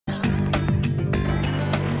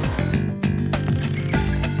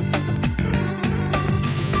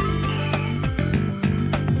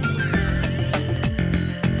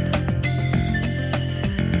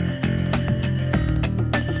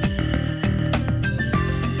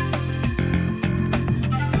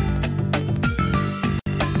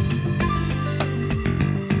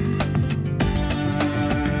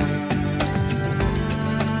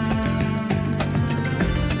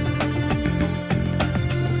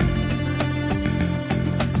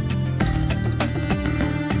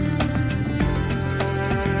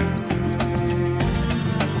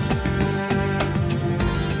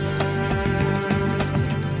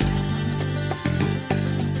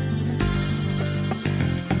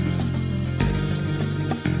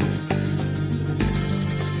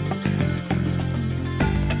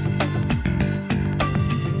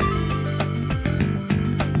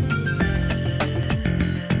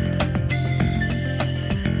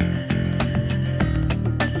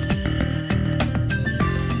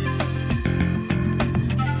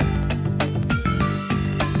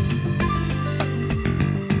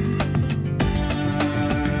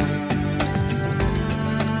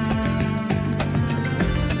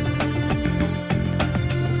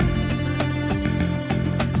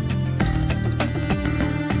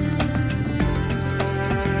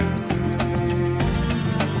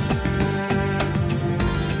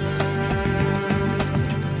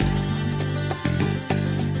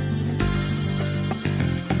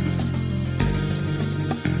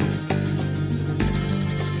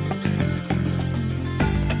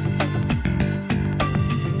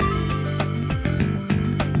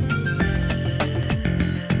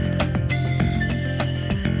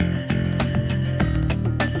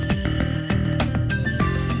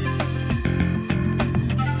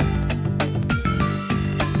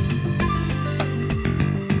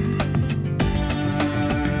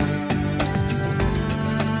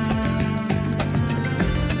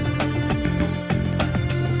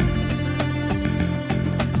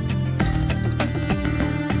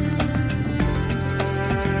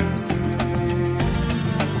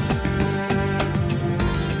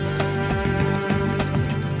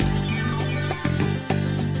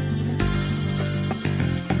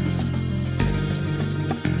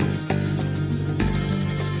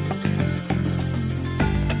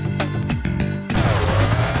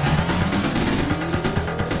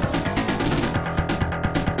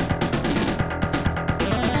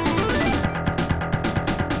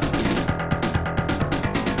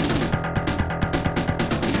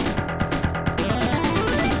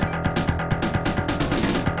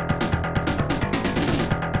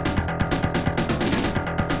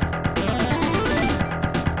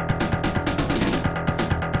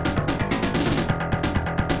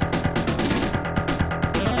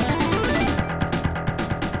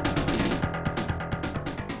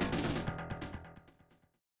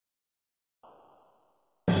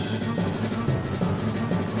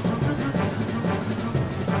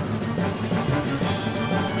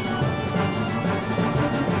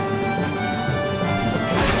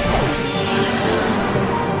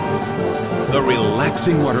The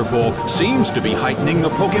relaxing waterfall seems to be heightening the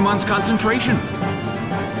Pokémon's concentration.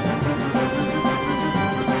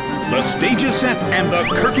 The stage is set and the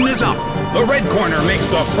curtain is up. The red corner makes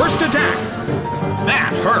the first attack.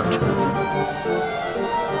 That hurt.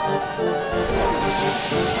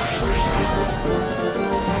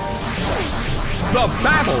 The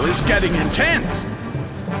battle is getting intense.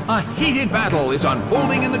 A heated battle is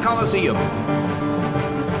unfolding in the Colosseum.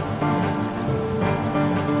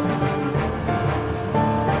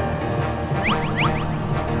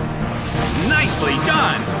 Nicely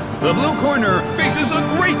done! The blue corner faces a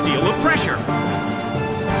great deal of pressure.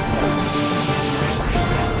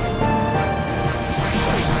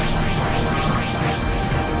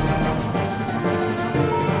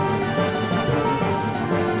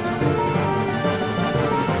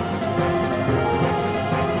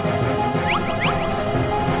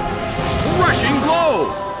 Rushing blow!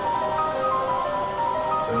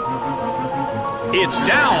 It's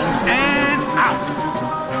down and out.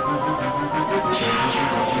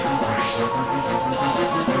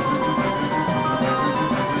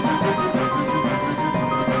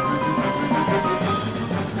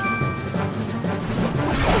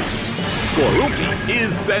 Skorupi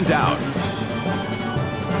is sent out.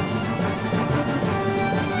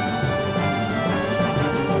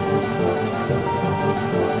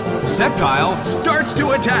 Sceptile starts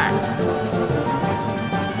to attack.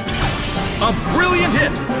 A brilliant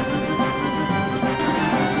hit.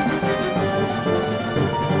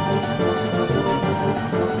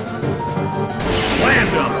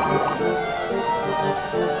 Slammed him.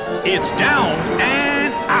 It's down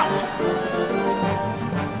and out.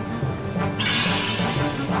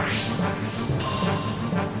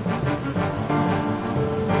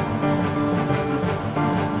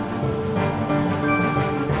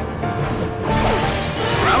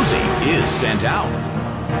 Drowzee is sent out.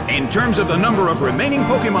 In terms of the number of remaining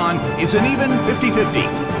Pokémon, it's an even 50-50.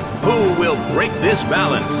 Who will break this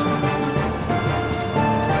balance?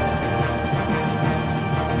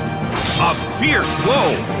 A fierce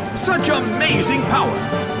blow! Such amazing power!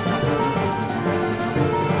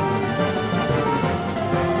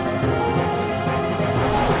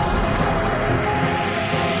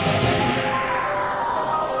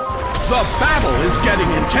 The battle is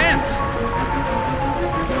getting intense!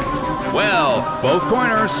 Well, both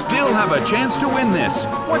corners still have a chance to win this.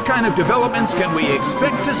 What kind of developments can we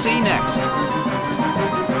expect to see next?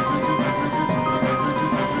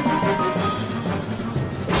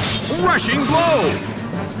 Rushing blow!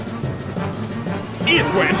 It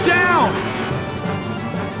went down!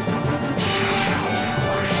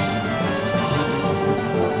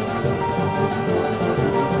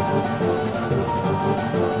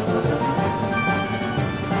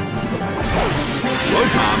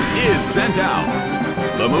 Rotom is sent out.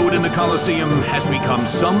 The mood in the Colosseum has become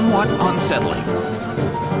somewhat unsettling.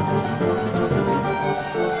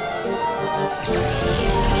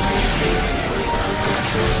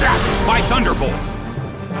 Zapped by Thunderbolt.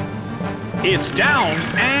 It's down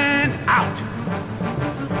and out.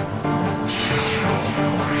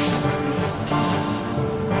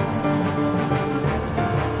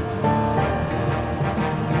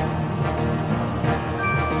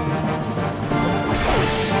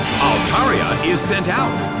 Altaria is sent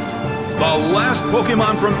out. The last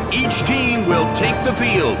Pokémon from each team will take the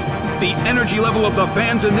field. The energy level of the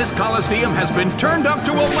fans in this Colosseum has been turned up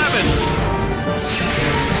to 11.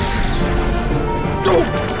 Oh,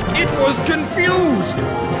 it was confused.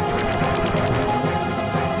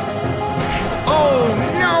 Oh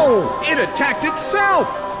no, it attacked itself.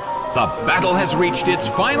 The battle has reached its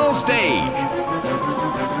final stage.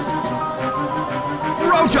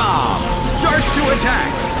 Rotom starts to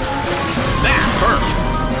attack. That hurt.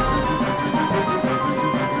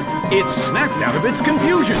 It snapped out of its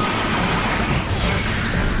confusion.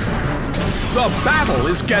 The battle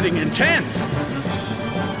is getting intense.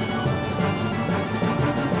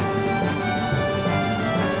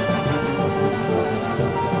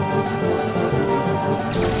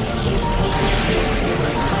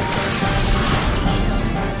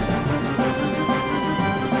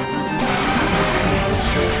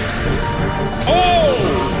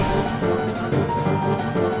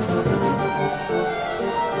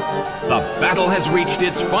 The battle has reached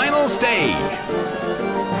its final stage.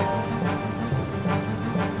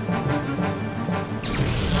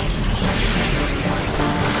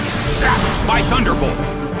 Zapped by Thunderbolt.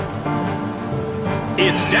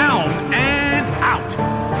 It's down and out.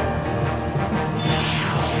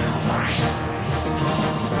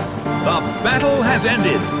 The battle has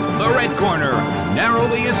ended. The red corner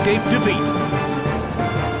narrowly escaped defeat.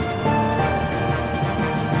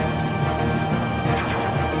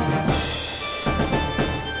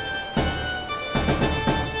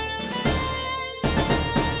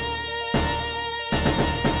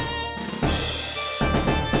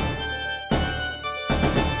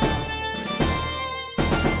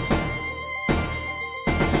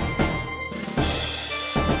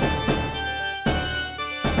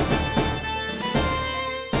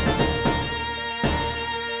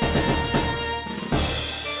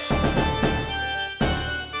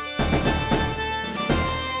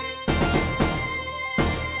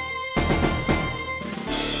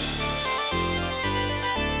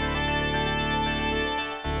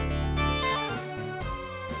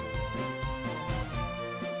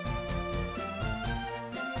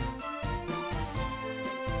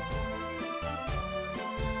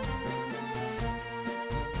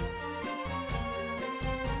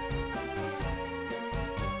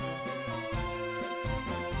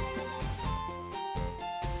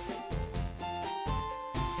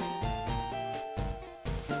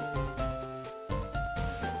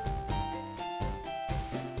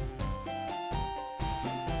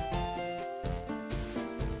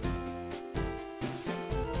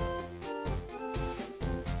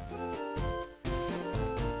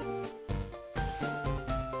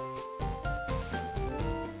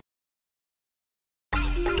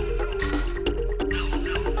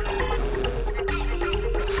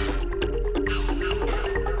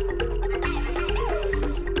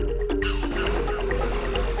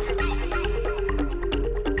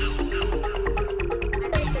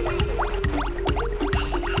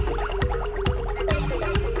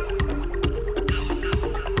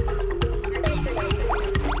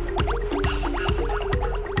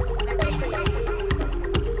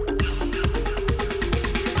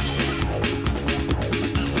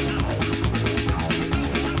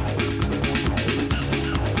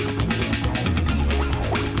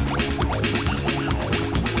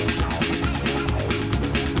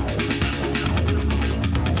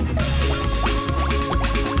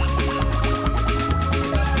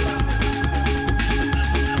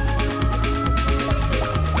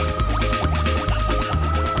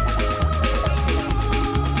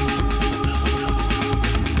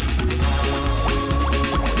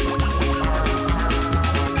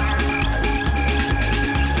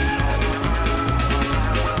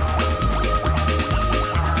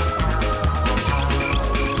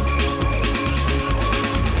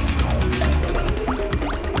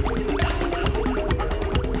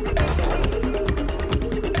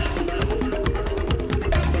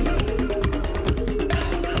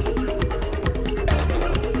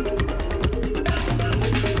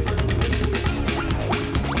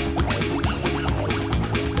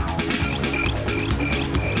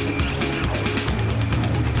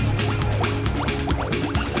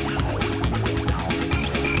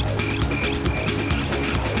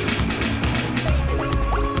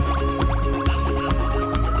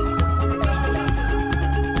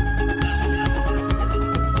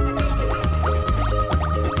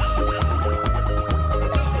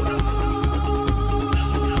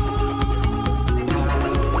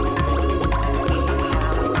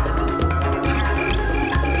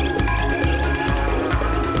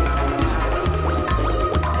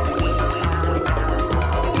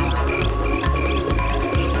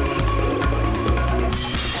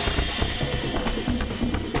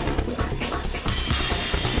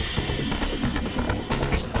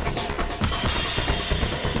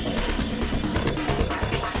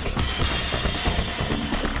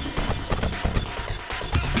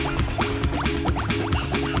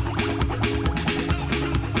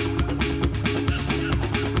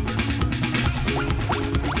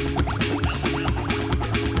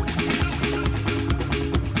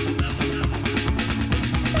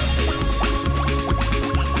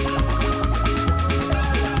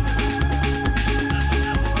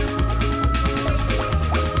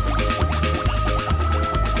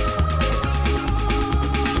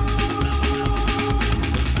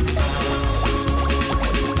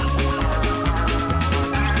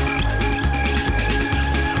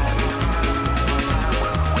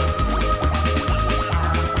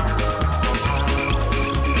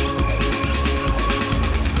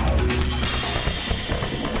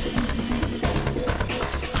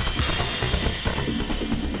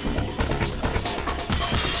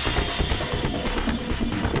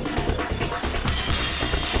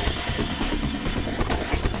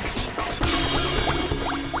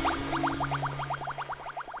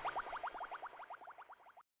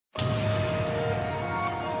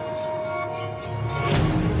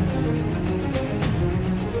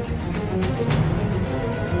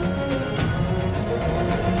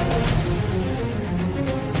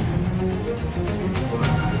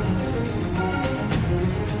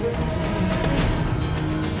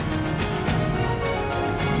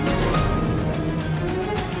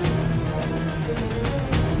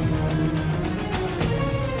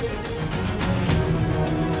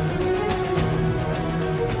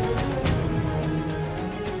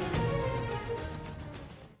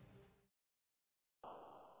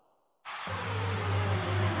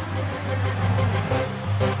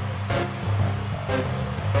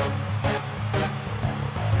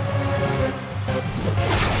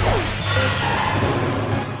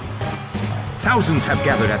 Thousands have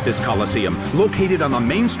gathered at this Coliseum, located on the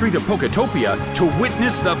main street of Poketopia, to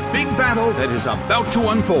witness the big battle that is about to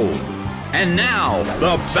unfold. And now,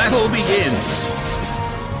 the battle begins.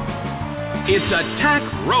 It's Attack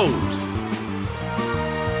Rose.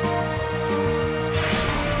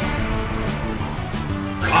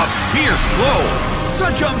 A fierce blow!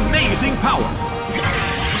 Such amazing power!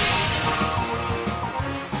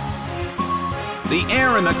 The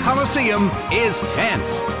air in the Coliseum is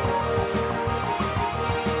tense.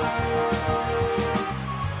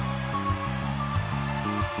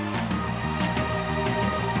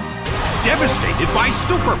 Devastated by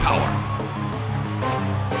superpower.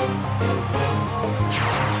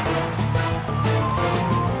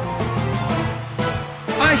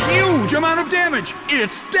 A huge amount of damage!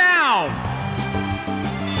 It's down!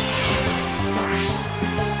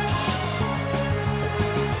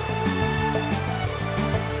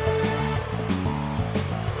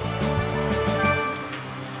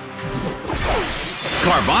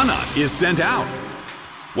 Carvanha is sent out.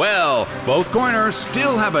 Well, both corners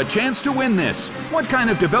still have a chance to win this. What kind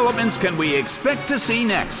of developments can we expect to see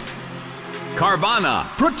next? Carvanha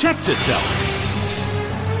protects itself.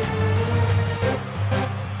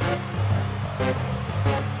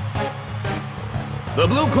 The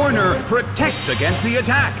blue corner protects against the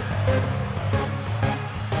attack.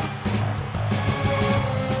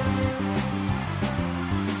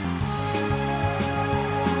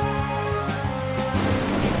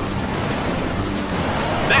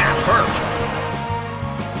 That hurt.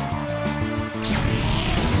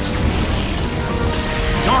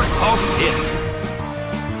 Dark Pulse hits.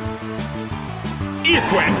 It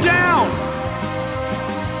went down!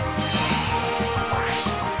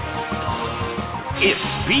 It's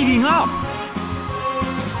speeding up!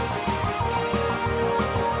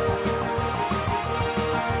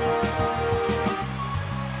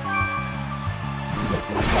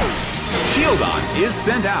 Shieldon is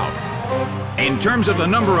sent out. In terms of the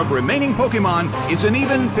number of remaining Pokémon, it's an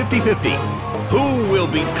even 50-50. Who will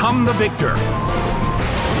become the victor?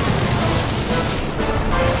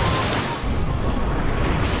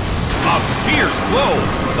 A fierce blow!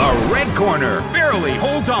 The red corner barely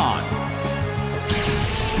holds on.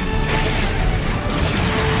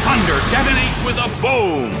 Thunder detonates with a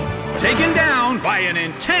boom! Taken down by an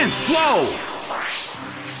intense blow!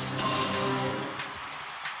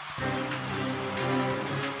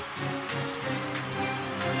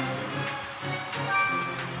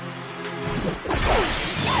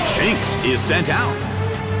 Shinx is sent out.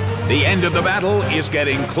 The end of the battle is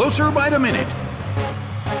getting closer by the minute.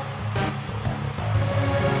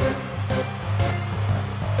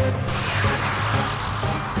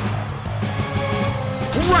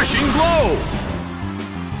 Rushing blow!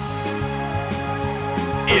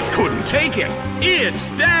 It couldn't take it. It's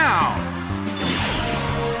down!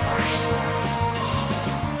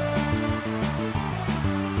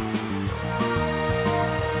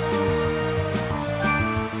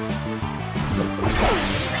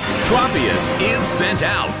 Tropius is sent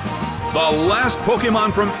out. The last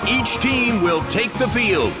Pokémon from each team will take the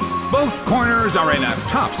field. Both corners are in a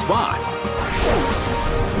tough spot.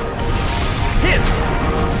 Hit!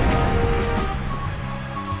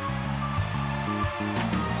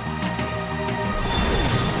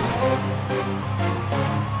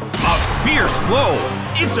 Fierce blow!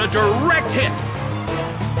 It's a direct hit!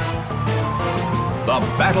 The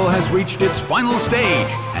battle has reached its final stage,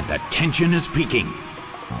 and the tension is peaking.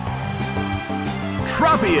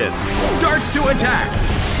 Tropius starts to attack!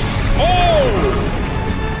 Oh!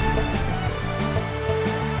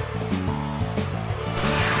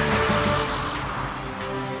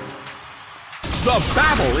 The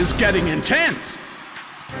battle is getting intense!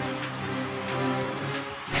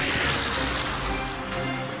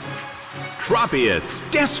 Tropius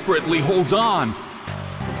desperately holds on.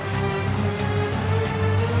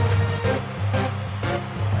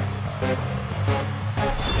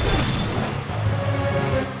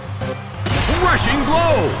 Rushing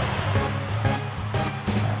blow!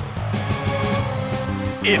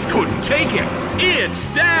 It couldn't take it. It's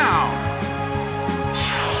down!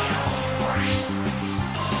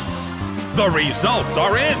 The results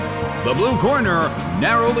are in. The blue corner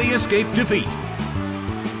narrowly escaped defeat.